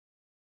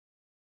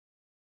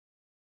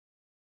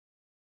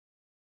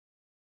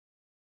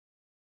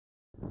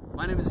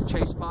My name is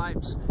Chase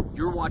Pipes.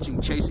 You're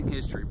watching Chasing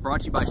History,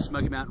 brought to you by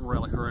Smoky Mountain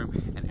Relic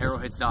Room and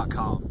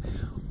Arrowheads.com.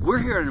 We're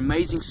here at an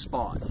amazing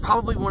spot,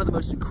 probably one of the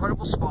most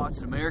incredible spots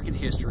in American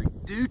history,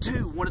 due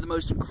to one of the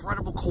most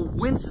incredible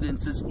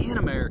coincidences in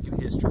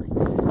American history.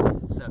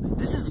 So,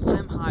 this is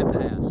Lemhi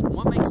Pass. And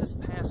what makes this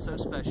pass so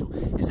special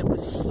is it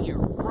was here,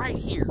 right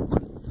here,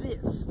 on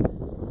this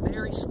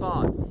very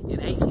spot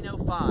in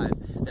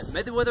 1805 that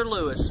Meriwether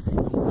Lewis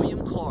and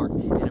William Clark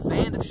and a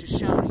band of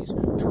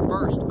Shoshones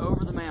traversed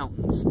over the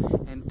mountains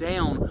and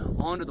down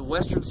onto the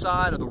western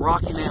side of the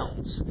Rocky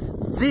Mountains.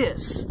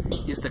 This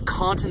is the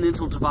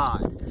Continental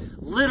Divide.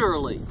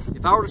 Literally,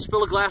 if I were to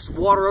spill a glass of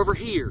water over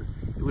here,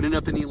 it would end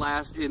up in the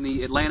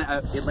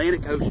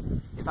Atlantic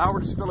Ocean. If I were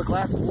to spill a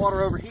glass of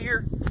water over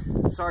here,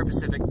 sorry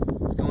Pacific,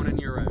 it's going in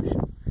your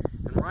ocean.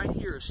 And right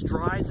here,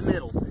 astride the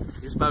middle,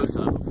 is both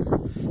of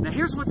them. Now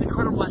here's what's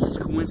incredible about this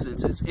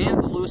coincidence in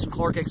the Lewis and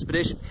Clark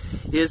expedition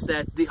is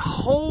that the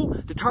whole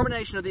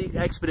determination of the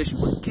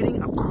expedition was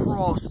getting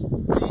across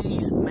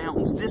these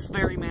mountains, this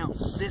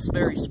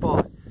very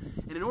spot.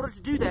 And in order to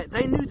do that,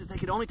 they knew that they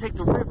could only take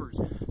the rivers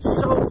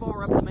so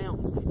far up the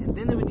mountains. And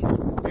then they would need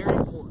something very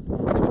important.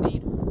 They would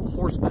need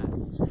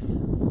horsebacks.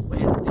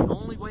 And the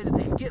only way that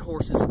they could get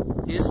horses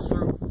is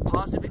through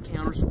positive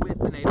encounters with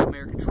the Native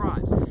American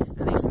tribes.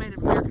 Now, these Native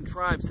American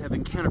tribes have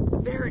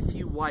encountered very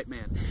few white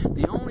men.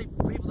 The only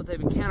people that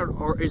they've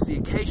encountered is the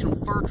occasional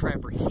fur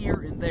trapper here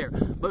and there,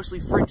 mostly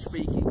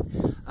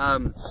French-speaking.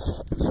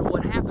 So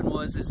what happened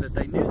was that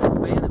they knew that the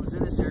band that was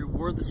in this area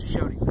were the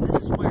Shoshones. And this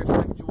is where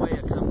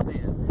Sacagawea comes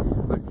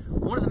in. But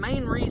one of the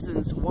main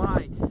reasons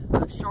why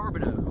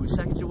Charbonneau, who was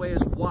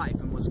Sacagawea's wife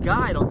and was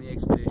guide on the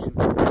expedition,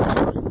 was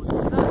chosen was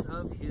because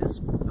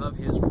of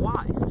his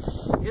wife.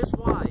 His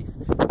wife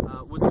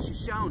was a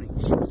Shoshone.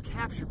 She was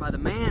captured by the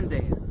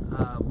Mandan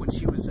when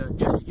she was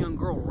just a young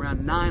girl,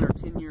 around 9 or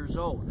 10 years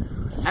old.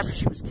 After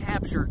she was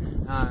captured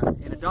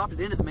and adopted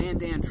into the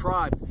Mandan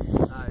tribe,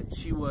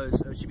 she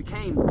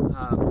became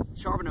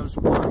Charbonneau's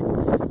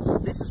wife. So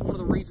this is one of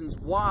the reasons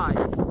why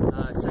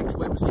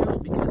Sacagawea was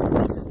chosen, because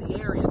this is the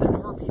area that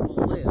her people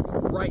live,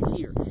 right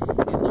here.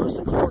 And Lewis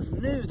and Clark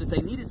knew that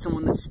they needed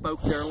someone that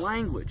spoke their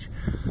language.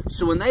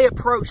 So when they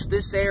approached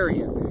this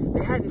area,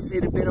 it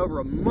had been over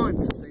a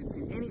month since they'd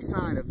seen any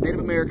sign of Native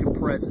American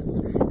presence.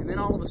 And then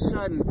all of a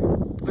sudden,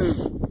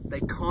 boom, they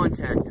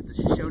contacted the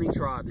Shoshone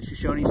tribe, the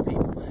Shoshone's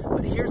people.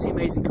 But here's the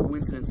amazing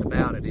coincidence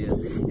about it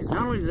is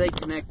not only did they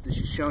connect the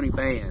Shoshone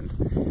band,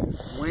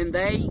 when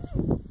they,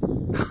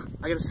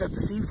 I gotta set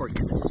the scene for you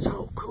because it's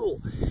so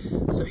cool.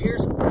 So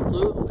here's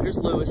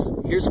Lewis,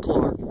 here's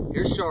Clark,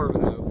 here's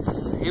Charbonneau,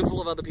 a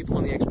handful of other people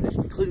on the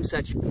expedition, including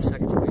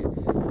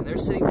Sacagawea. And they're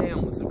sitting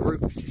down with a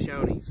group of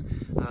Shoshones,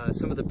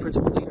 some of the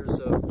principal leaders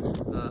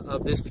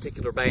of this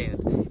particular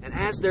band. And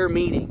as they're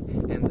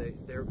meeting, and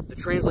the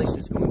translation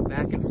is going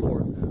back and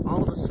forth,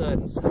 all of a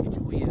sudden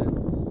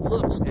Sacagawea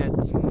looks at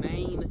the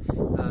main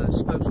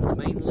spokesman, the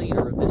main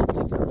leader of this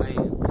particular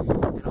band,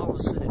 and all of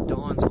a sudden it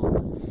dawns on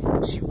her.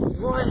 And she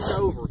runs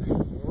over,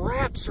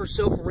 wraps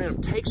herself around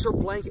him, takes her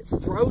blanket,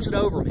 throws it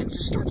over him, and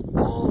just starts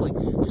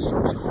bawling, just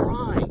starts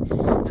crying.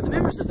 And the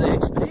members of the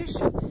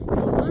expedition,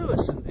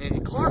 Lewis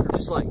and Clark, are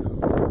just like,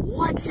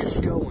 what is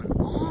going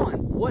on?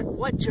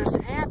 What just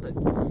happened?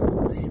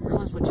 They didn't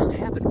realize what just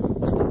happened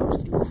was the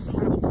most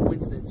incredible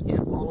coincidence in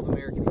all of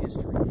American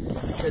history.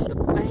 Because the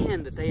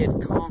band that they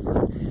had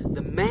conquered,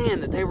 the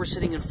man that they were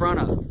sitting in front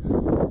of,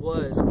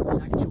 was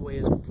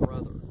Sacagawea's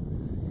brother.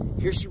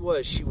 Here she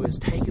was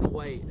taken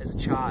away as a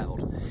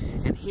child,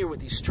 and here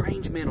with these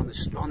strange men on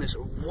this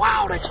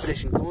wild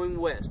expedition going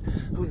west,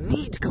 who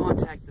need to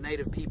contact the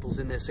native peoples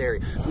in this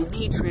area, who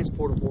need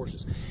transport of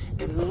horses,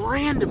 and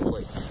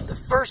randomly, the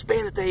first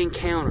band that they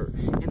encounter,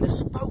 and the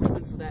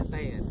spokesman for that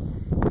band,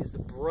 is the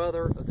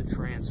brother of the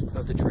translator,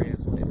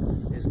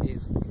 is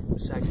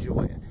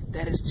Sacagawea.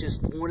 That is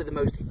just one of the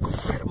most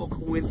incredible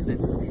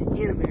coincidences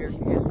in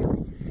American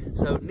history.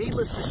 So,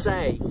 needless to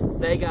say,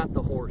 they got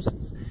the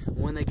horses.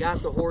 When they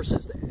got the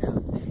horses,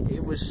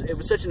 it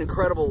was such an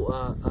incredible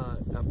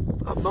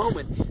a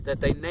moment that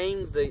they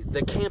named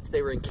the camp that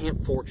they were in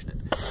Camp Fortunate,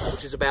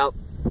 which is about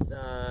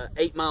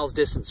 8 miles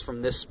distance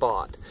from this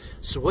spot.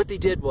 So what they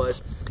did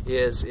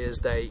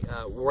is they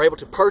were able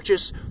to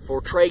purchase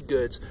for trade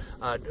goods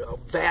a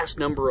vast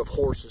number of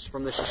horses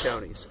from the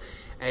Shoshones.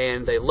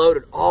 And they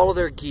loaded all of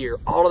their gear,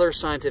 all of their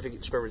scientific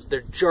experiments,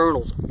 their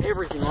journals,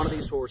 everything onto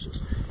these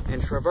horses,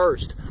 and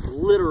traversed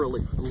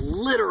literally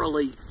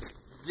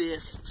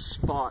this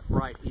spot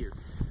right here.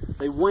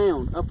 They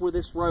wound up where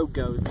this road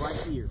goes,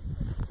 right here.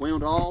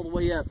 Wound all the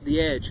way up the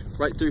edge,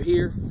 right through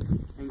here,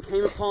 and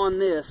came upon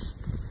this,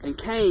 and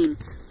came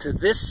to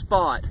this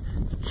spot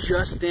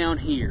just down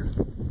here.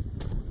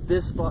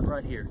 This spot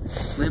right here,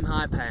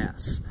 Lemhi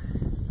Pass.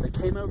 They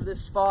came over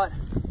this spot,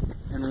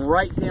 and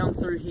right down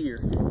through here,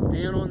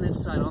 down on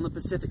this side, on the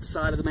Pacific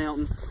side of the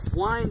mountain,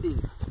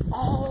 winding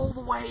all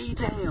the way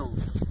down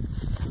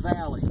the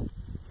valley.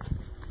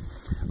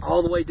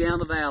 All the way down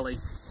the valley,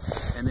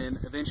 and then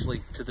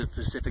eventually to the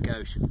Pacific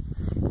Ocean.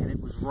 And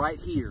it was right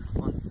here,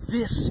 on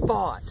this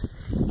spot,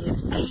 in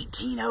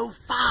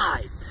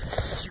 1805,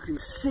 As you can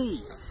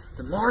see,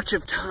 the march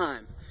of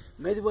time,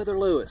 Meriwether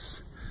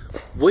Lewis,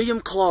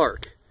 William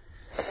Clark,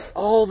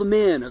 all the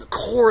men of the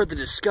core of the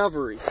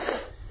Discovery,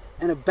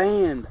 and a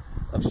band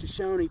of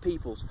Shoshone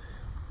peoples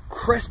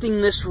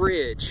cresting this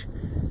ridge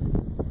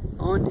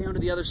on down to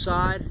the other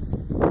side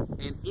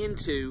and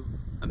into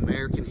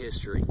American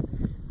history.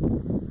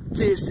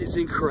 This is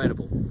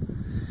incredible.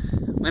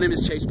 My name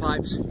is Chase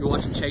Pipes. You're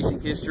watching Chasing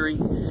History.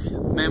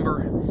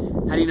 Remember,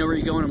 how do you know where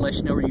you're going unless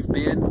you know where you've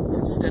been?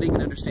 It's studying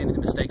and understanding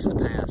the mistakes of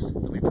the past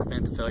that we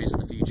prevent the failures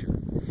of the future.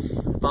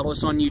 Follow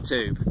us on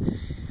YouTube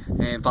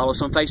and follow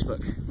us on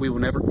Facebook. We will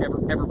never,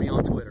 ever, ever be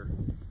on Twitter.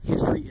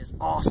 History is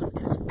awesome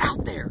and it's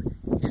out there.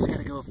 You just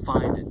gotta go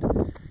find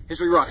it.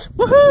 History rocks.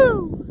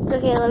 Woohoo!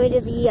 Okay, let me do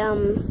the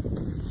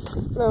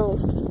little.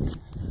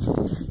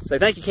 Say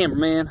thank you,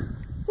 cameraman.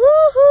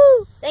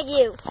 Woohoo! Thank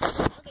you.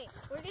 Okay,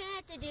 we're gonna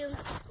have to do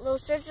a little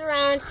search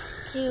around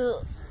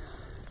to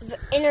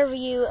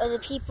interview of the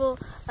people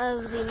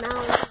of the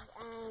mountains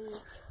and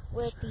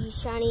with the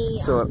shiny.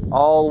 So an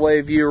all the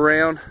way view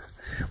around.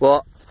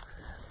 Well,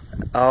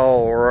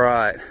 all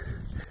right.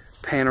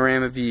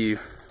 Panorama view.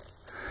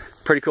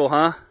 Pretty cool,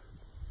 huh?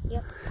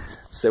 Yep.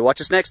 So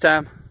watch us next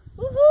time.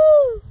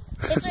 Woohoo!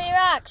 History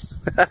rocks.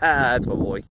 That's my boy.